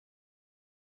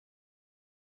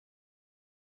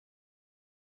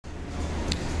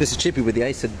This is Chippy with the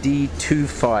Acer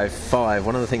D255.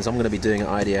 One of the things I'm going to be doing at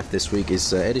IDF this week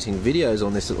is editing videos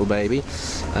on this little baby.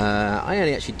 I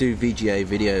only actually do VGA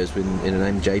videos in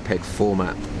an MJPEG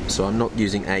format, so I'm not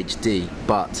using HD,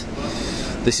 but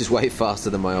this is way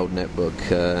faster than my old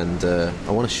netbook, and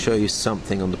I want to show you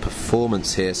something on the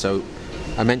performance here. So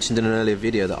I mentioned in an earlier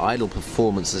video that idle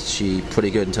performance is actually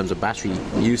pretty good in terms of battery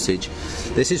usage.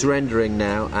 This is rendering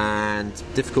now, and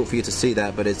difficult for you to see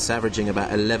that, but it's averaging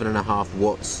about 11.5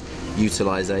 watts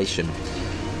utilization,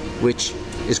 which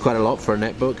is quite a lot for a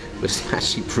netbook, but it's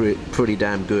actually pretty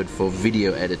damn good for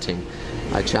video editing.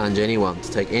 I challenge anyone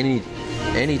to take any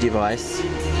device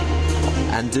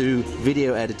and do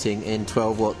video editing in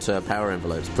 12-watt power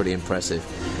envelopes. Pretty impressive.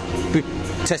 We'll be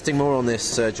testing more on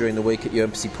this during the week at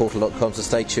umpcportal.com, so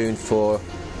stay tuned for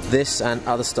this and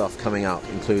other stuff coming up,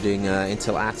 including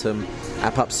Intel Atom,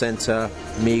 App Up Center,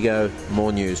 MeeGo,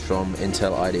 more news from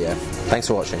Intel IDF. Thanks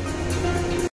for watching.